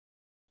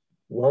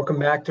Welcome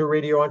back to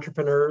Radio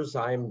Entrepreneurs.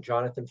 I'm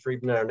Jonathan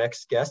Friedman, and our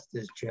next guest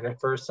is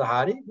Jennifer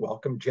Sahady.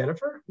 Welcome,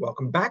 Jennifer.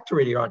 Welcome back to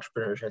Radio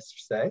Entrepreneurs, I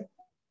should say.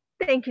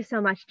 Thank you so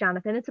much,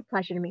 Jonathan. It's a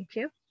pleasure to meet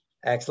you.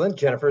 Excellent.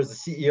 Jennifer is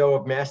the CEO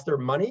of Master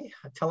Money.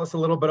 Tell us a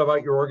little bit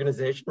about your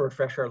organization,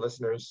 refresh our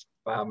listeners'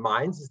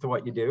 minds as to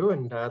what you do,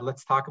 and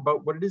let's talk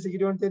about what it is that you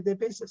do on a day-to-day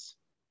basis.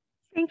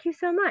 Thank you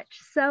so much.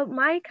 So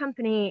my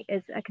company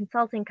is a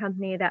consulting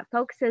company that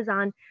focuses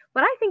on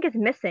what I think is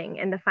missing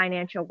in the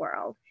financial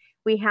world.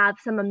 We have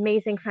some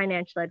amazing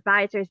financial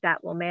advisors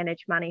that will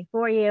manage money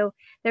for you.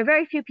 There are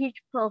very few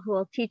people who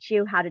will teach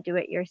you how to do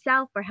it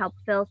yourself or help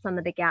fill some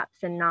of the gaps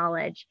in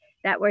knowledge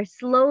that we're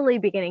slowly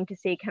beginning to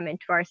see come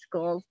into our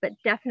schools, but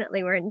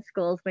definitely were in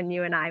schools when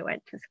you and I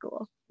went to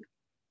school.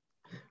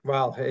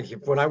 Well,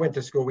 when I went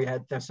to school, we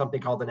had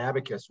something called an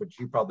abacus, which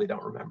you probably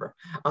don't remember.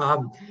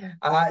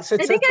 I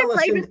think I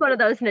played with one of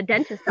those in a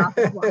dentist's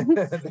office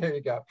once. There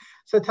you go.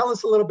 So tell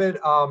us a little bit,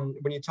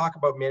 when you talk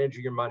about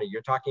managing your money,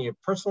 you're talking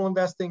of personal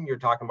investing, you're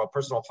talking about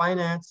personal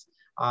finance.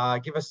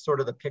 Give us sort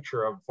of the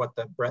picture of what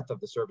the breadth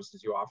of the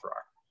services you offer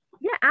are.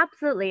 Yeah,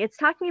 absolutely. It's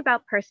talking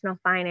about personal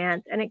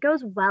finance, and it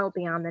goes well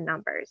beyond the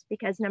numbers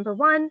because number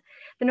one,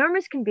 the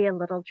numbers can be a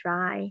little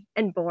dry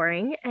and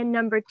boring. And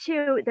number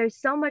two, there's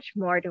so much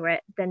more to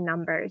it than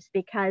numbers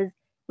because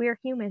we are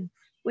humans.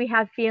 We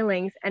have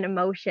feelings and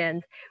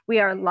emotions.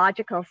 We are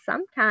logical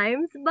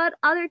sometimes, but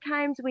other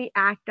times we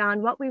act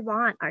on what we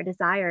want, our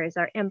desires,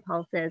 our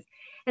impulses.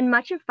 And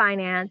much of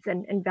finance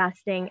and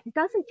investing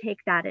doesn't take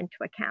that into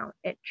account.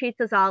 It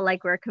treats us all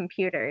like we're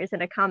computers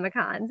and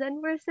Comic-Cons,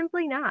 and we're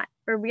simply not.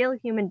 We're real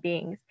human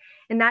beings.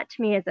 And that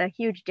to me is a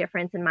huge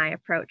difference in my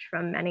approach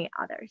from many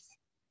others.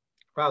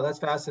 Wow, that's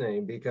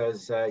fascinating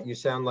because you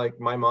sound like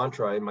my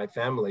mantra in my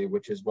family,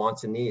 which is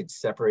wants and needs,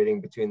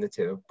 separating between the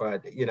two.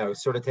 But, you know,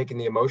 sort of taking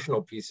the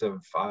emotional piece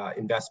of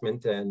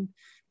investment and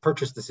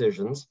purchase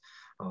decisions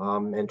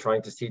and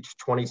trying to teach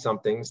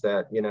 20-somethings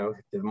that, you know,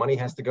 the money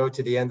has to go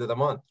to the end of the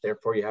month.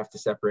 Therefore, you have to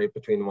separate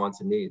between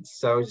wants and needs.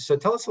 So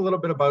tell us a little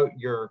bit about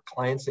your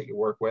clients that you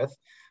work with.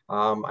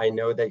 I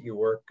know that you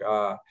work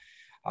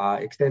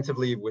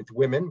extensively with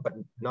women, but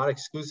not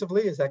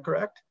exclusively. Is that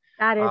correct?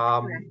 That is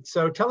correct.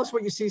 So tell us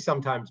what you see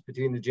sometimes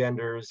between the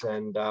genders.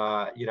 And,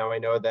 you know, I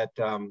know that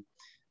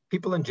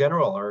people in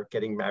general are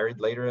getting married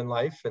later in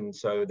life. And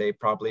so they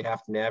probably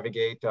have to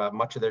navigate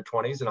much of their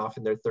 20s and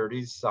often their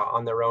 30s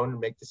on their own and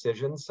make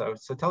decisions.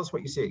 So tell us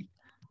what you see.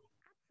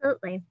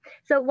 Absolutely.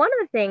 So one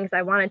of the things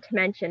I wanted to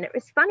mention, it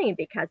was funny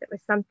because it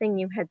was something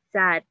you had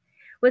said,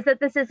 was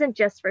that this isn't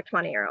just for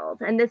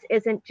 20-year-olds and this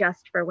isn't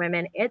just for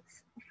women,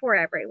 it's for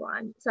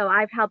everyone. So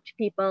I've helped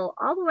people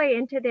all the way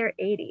into their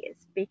 80s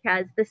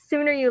because the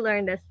sooner you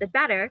learn this, the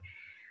better.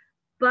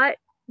 But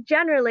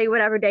generally,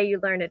 whatever day you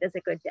learn it is a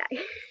good day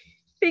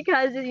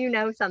because you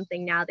know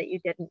something now that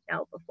you didn't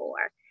know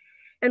before.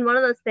 And one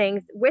of those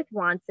things with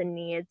wants and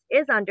needs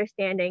is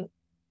understanding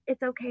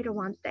it's okay to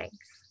want things.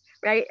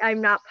 Right? I'm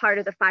not part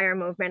of the FIRE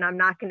movement. I'm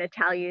not going to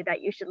tell you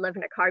that you should live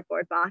in a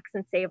cardboard box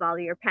and save all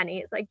your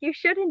pennies. Like you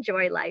should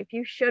enjoy life.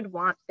 You should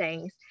want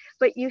things,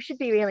 but you should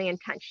be really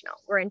intentional.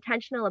 We're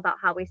intentional about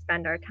how we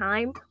spend our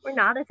time. We're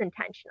not as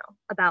intentional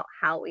about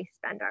how we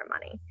spend our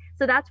money.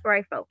 So that's where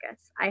I focus.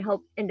 I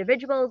help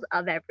individuals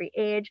of every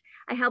age.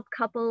 I help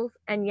couples.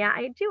 And yeah,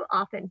 I do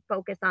often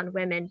focus on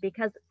women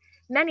because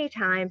many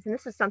times, and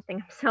this is something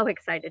I'm so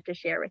excited to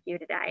share with you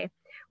today,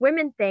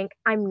 women think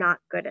I'm not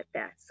good at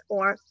this,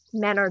 or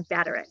men are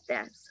better at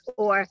this,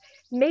 or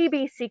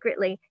maybe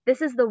secretly,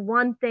 this is the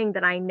one thing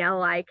that I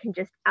know I can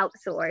just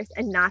outsource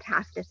and not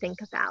have to think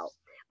about.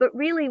 But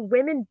really,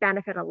 women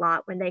benefit a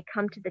lot when they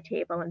come to the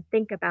table and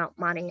think about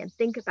money and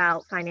think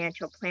about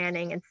financial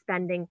planning and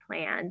spending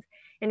plans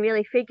and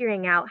really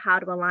figuring out how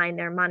to align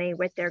their money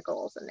with their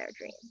goals and their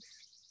dreams.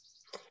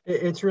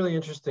 It's really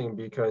interesting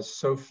because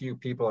so few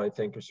people, I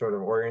think, are sort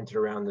of oriented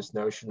around this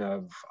notion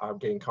of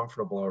getting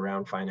comfortable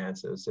around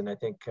finances. And I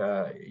think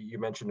you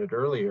mentioned it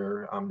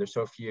earlier, there's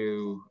so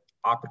few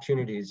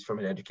opportunities from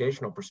an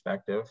educational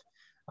perspective.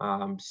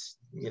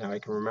 You know, I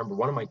can remember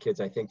one of my kids,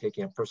 I think,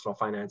 taking a personal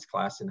finance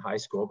class in high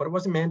school, but it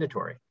wasn't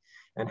mandatory.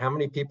 And how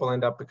many people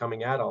end up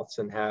becoming adults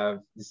and have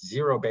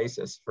zero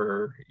basis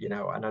for, you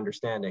know, an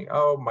understanding?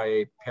 Oh,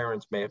 my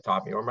parents may have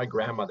taught me, or my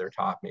grandmother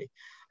taught me.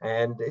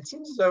 And it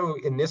seems as though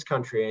in this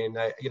country, and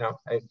you know,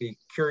 I'd be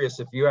curious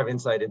if you have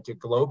insight into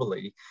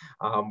globally,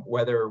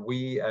 whether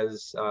we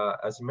as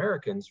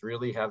Americans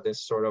really have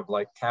this sort of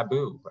like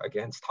taboo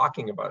against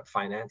talking about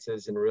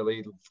finances and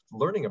really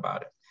learning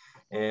about it.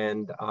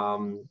 And,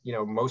 you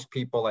know, most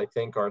people, I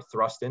think, are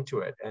thrust into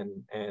it.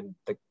 And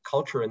the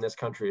culture in this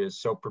country is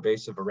so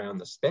pervasive around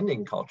the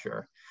spending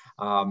culture.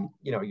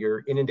 You know,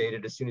 you're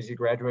inundated as soon as you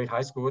graduate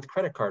high school with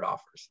credit card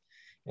offers.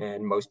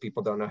 And most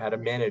people don't know how to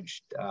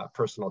manage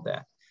personal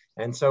debt.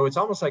 And so it's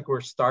almost like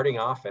we're starting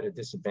off at a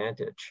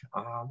disadvantage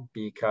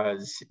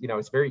because, you know,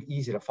 it's very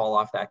easy to fall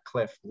off that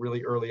cliff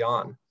really early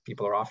on.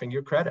 People are offering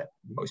you credit.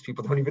 Most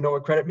people don't even know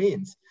what credit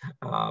means,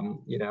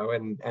 you know,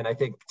 and I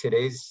think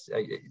today's,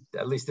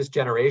 at least this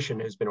generation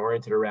has been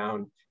oriented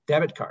around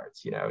debit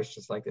cards. You know, it's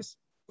just like this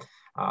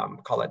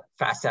call it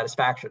fast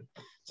satisfaction.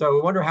 So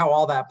I wonder how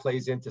all that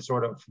plays into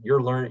sort of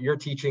your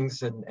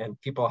teachings and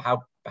people,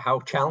 how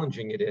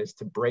challenging it is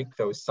to break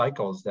those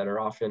cycles that are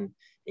often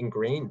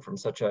ingrained from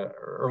such a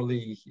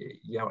early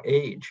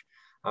age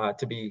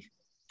to be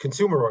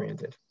consumer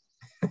oriented.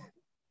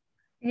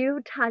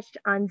 You touched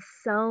on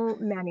so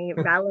many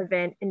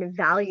relevant and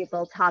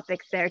valuable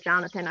topics there,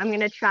 Jonathan. I'm going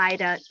to try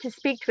to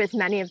speak to as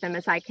many of them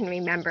as I can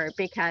remember,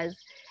 because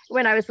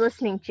when I was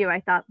listening to you,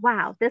 I thought,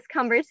 wow, this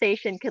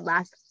conversation could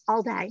last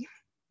all day.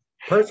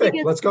 Perfect.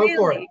 Because Let's go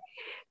for it.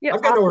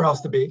 I've got nowhere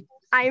else to be.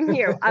 I'm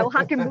here. I will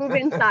have to move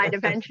inside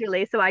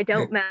eventually so I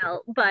don't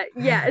melt. But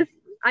yes,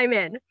 I'm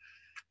in.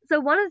 So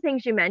one of the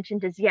things you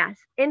mentioned is, yes,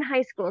 in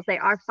high schools, they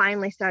are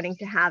finally starting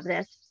to have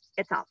this.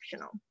 It's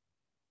optional.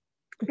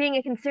 Being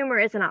a consumer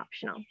isn't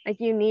optional. Like,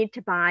 you need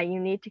to buy, you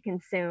need to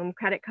consume.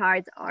 Credit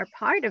cards are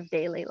part of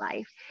daily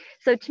life.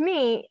 So to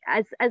me,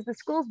 as the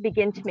schools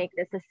begin to make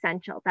this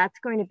essential, that's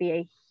going to be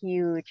a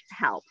huge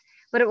help.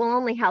 But it will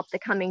only help the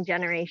coming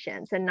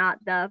generations and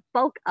not the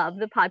bulk of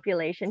the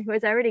population who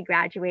has already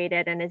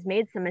graduated and has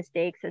made some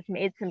mistakes, has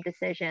made some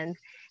decisions,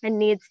 and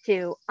needs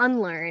to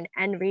unlearn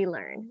and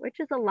relearn, which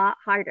is a lot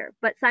harder.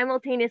 But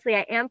simultaneously,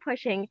 I am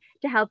pushing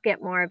to help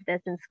get more of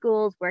this in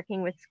schools,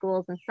 working with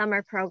schools and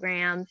summer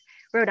programs.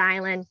 Rhode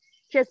Island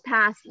just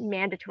passed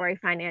mandatory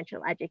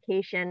financial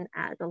education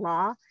as a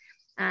law,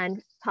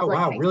 and public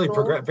wow, high really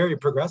schools. Very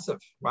progressive.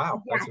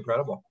 Wow, Yes. that's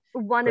incredible.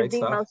 One Great of the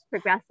stuff. most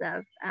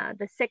progressive,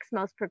 the sixth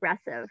most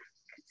progressive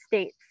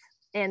states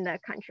in the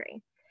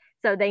country.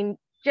 So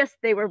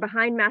they were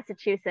behind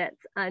Massachusetts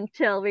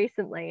until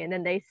recently, and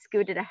then they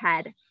scooted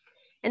ahead.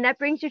 And that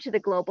brings you to the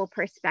global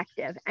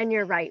perspective. And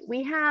you're right,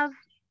 we have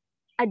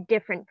a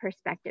different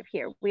perspective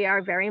here. We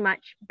are very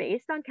much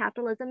based on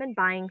capitalism and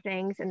buying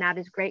things, and that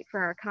is great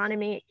for our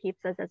economy. It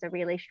keeps us as a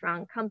really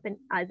strong company,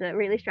 as a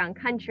really strong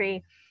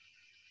country.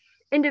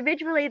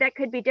 Individually, that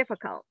could be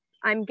difficult.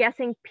 I'm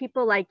guessing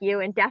people like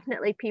you, and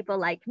definitely people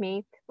like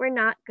me, we're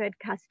not good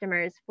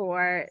customers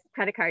for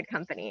credit card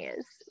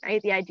companies, right?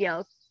 The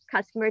ideal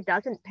customer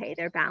doesn't pay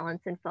their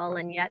balance in full,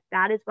 and yet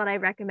that is what I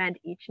recommend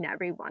each and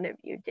every one of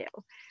you do,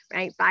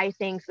 right? Buy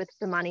things with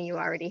the money you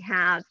already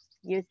have,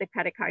 use the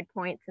credit card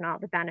points and all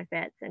the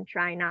benefits, and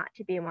try not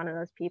to be one of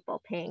those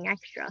people paying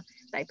extra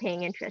by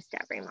paying interest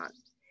every month.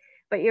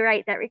 But you're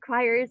right, that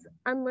requires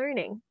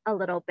unlearning a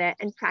little bit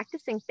and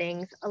practicing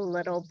things a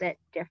little bit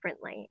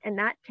differently. And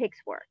that takes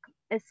work,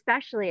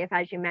 especially if,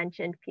 as you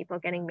mentioned, people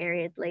getting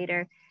married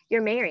later,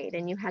 you're married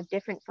and you have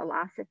different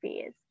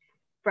philosophies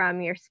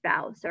from your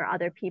spouse or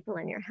other people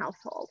in your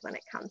household when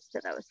it comes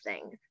to those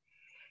things.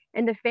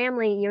 And the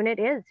family unit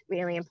is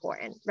really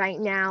important. Right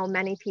now,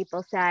 many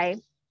people say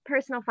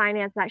personal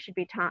finance, that should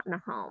be taught in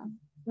the home,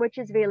 which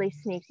is really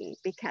sneaky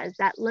because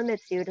that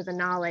limits you to the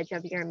knowledge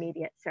of your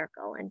immediate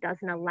circle and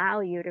doesn't allow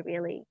you to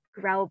really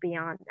grow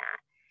beyond that.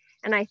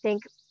 And I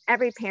think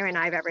every parent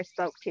I've ever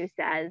spoke to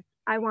says,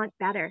 I want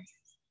better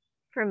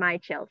for my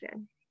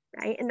children,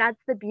 right? And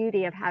that's the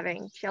beauty of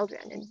having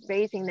children and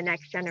raising the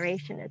next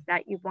generation, is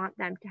that you want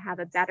them to have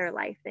a better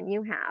life than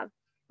you have,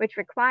 which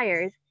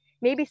requires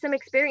maybe some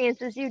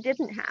experiences you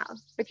didn't have,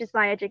 which is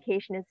why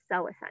education is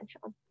so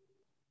essential.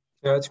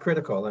 Yeah, it's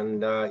critical,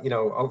 and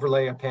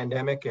overlay a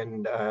pandemic,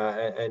 and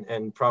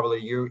probably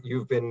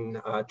you've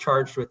been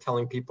charged with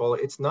telling people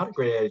it's not a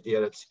great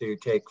idea to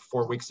take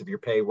 4 weeks of your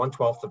pay,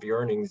 1/12 of your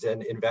earnings,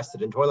 and invest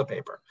it in toilet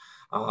paper.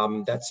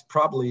 That's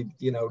probably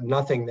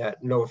nothing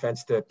that, no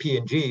offense to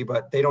P&G,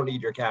 but they don't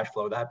need your cash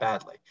flow that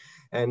badly.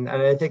 And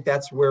I think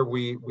that's where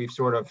we've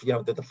sort of,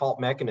 the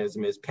default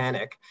mechanism is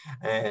panic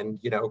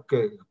and,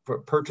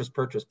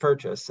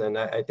 purchase. And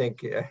I think,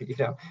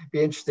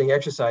 be interesting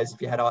exercise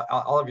if you had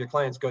all of your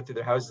clients go through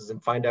their houses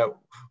and find out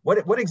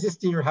what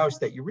exists in your house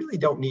that you really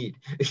don't need,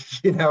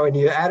 and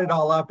you add it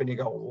all up and you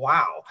go,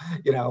 wow,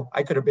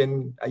 I could have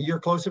been a year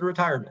closer to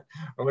retirement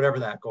or whatever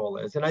that goal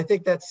is. And I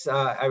think that's,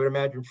 I would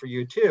imagine for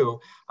you too.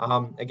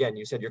 Again,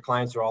 you said your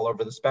clients are all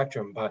over the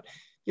spectrum, but,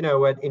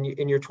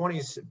 in your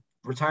 20s,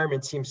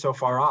 retirement seems so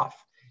far off.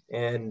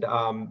 And,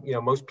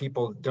 most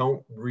people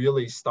don't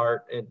really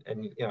start,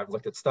 and I've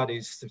looked at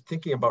studies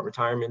thinking about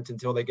retirement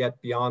until they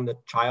get beyond the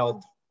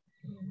child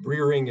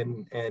rearing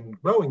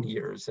and growing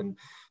years. And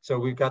so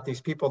we've got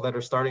these people that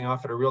are starting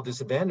off at a real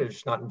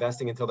disadvantage, not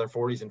investing until their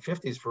 40s and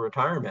 50s for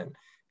retirement.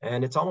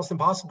 And it's almost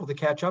impossible to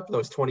catch up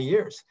those 20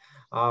 years.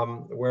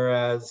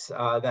 Whereas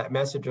that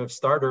message of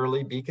start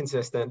early, be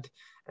consistent,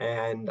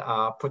 and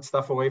put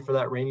stuff away for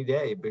that rainy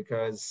day,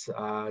 because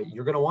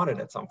you're going to want it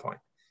at some point.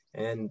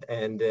 And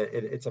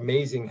it's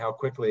amazing how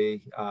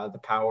quickly the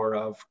power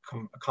of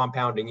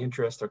compounding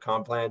interest or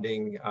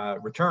compounding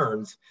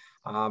returns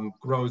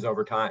grows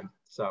over time.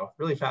 So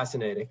really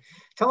fascinating.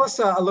 Tell us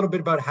a little bit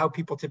about how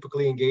people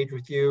typically engage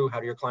with you. How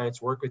do your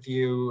clients work with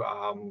you?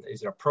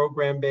 Is it a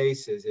program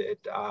base? Is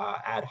it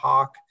ad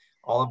hoc?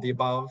 All of the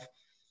above?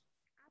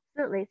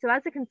 Absolutely. So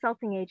as a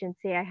consulting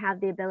agency, I have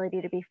the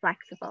ability to be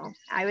flexible.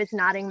 I was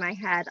nodding my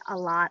head a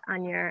lot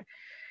on your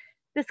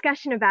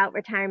discussion about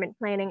retirement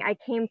planning. I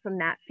came from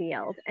that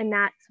field, and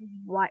that's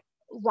what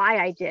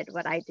why I did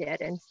what I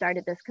did and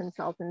started this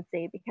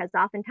consultancy, because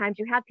oftentimes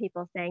you have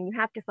people saying you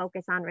have to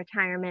focus on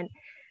retirement.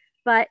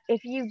 But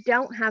if you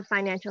don't have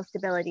financial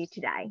stability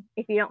today,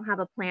 if you don't have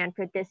a plan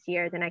for this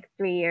year, the next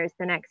 3 years,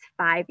 the next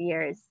 5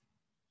 years,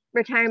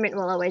 retirement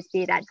will always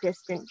be that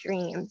distant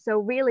dream. So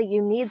really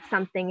you need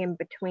something in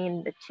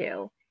between the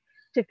two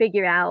to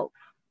figure out,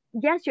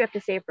 yes, you have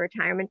to save for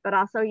retirement, but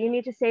also you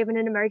need to save in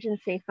an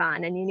emergency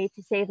fund, and you need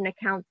to save in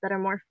accounts that are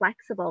more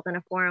flexible than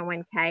a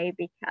 401k,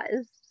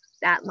 because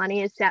that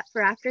money is set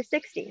for after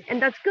 60.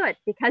 And that's good,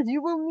 because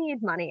you will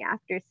need money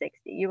after 60.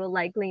 You will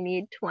likely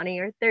need 20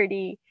 or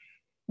 30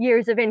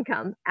 years of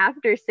income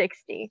after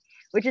 60,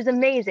 which is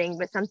amazing,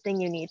 but something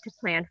you need to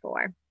plan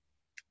for.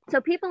 So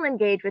people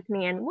engage with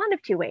me in one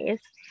of two ways.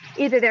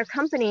 Either their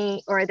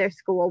company or their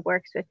school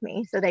works with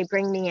me. So they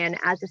bring me in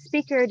as a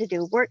speaker to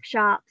do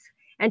workshops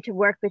and to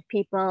work with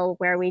people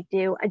where we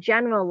do a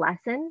general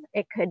lesson.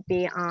 It could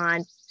be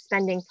on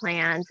spending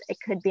plans. It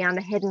could be on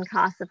the hidden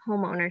costs of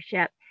home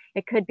ownership.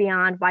 It could be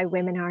on why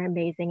women are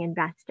amazing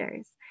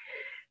investors.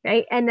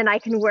 Right. And then I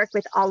can work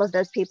with all of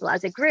those people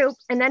as a group,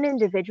 and then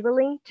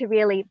individually to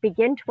really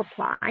begin to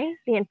apply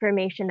the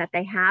information that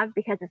they have,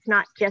 because it's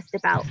not just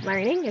about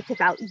learning, it's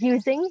about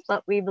using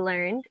what we've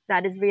learned.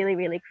 That is really,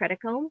 really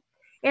critical.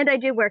 And I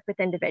do work with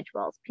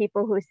individuals,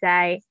 people who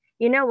say,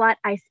 you know what,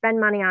 I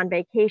spend money on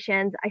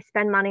vacations, I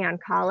spend money on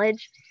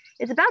college.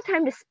 It's about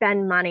time to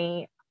spend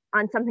money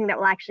on something that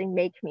will actually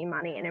make me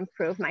money and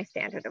improve my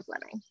standard of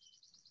living.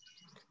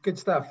 Good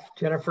stuff.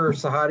 Jennifer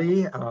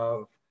Sahady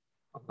of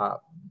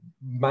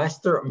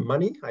Master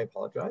Money, I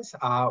apologize.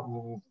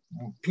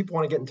 People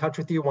want to get in touch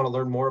with you, want to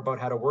learn more about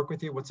how to work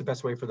with you. What's the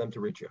best way for them to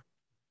reach you?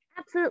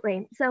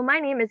 Absolutely. So my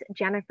name is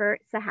Jennifer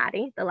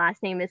Sahady. The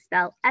last name is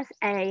spelled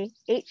Sahady.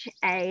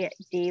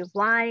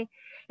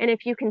 And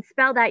if you can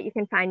spell that, you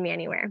can find me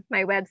anywhere.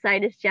 My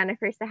website is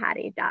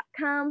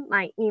jennifersahady.com.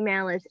 My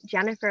email is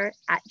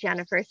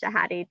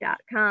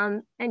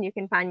jennifer@jennifersahady.com. And you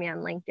can find me on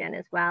LinkedIn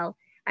as well.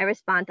 I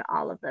respond to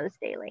all of those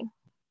daily.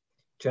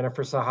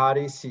 Jennifer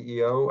Sahady,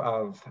 CEO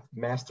of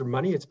Master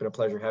Money. It's been a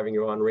pleasure having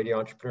you on Radio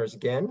Entrepreneurs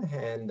again.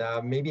 And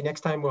maybe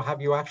next time we'll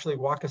have you actually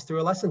walk us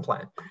through a lesson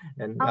plan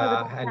and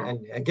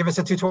give us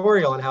a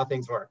tutorial on how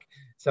things work.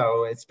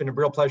 So it's been a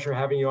real pleasure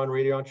having you on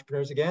Radio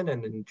Entrepreneurs again,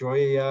 and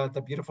enjoy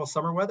the beautiful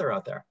summer weather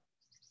out there.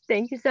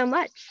 Thank you so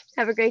much.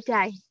 Have a great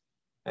day.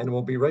 And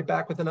we'll be right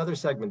back with another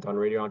segment on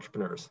Radio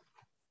Entrepreneurs.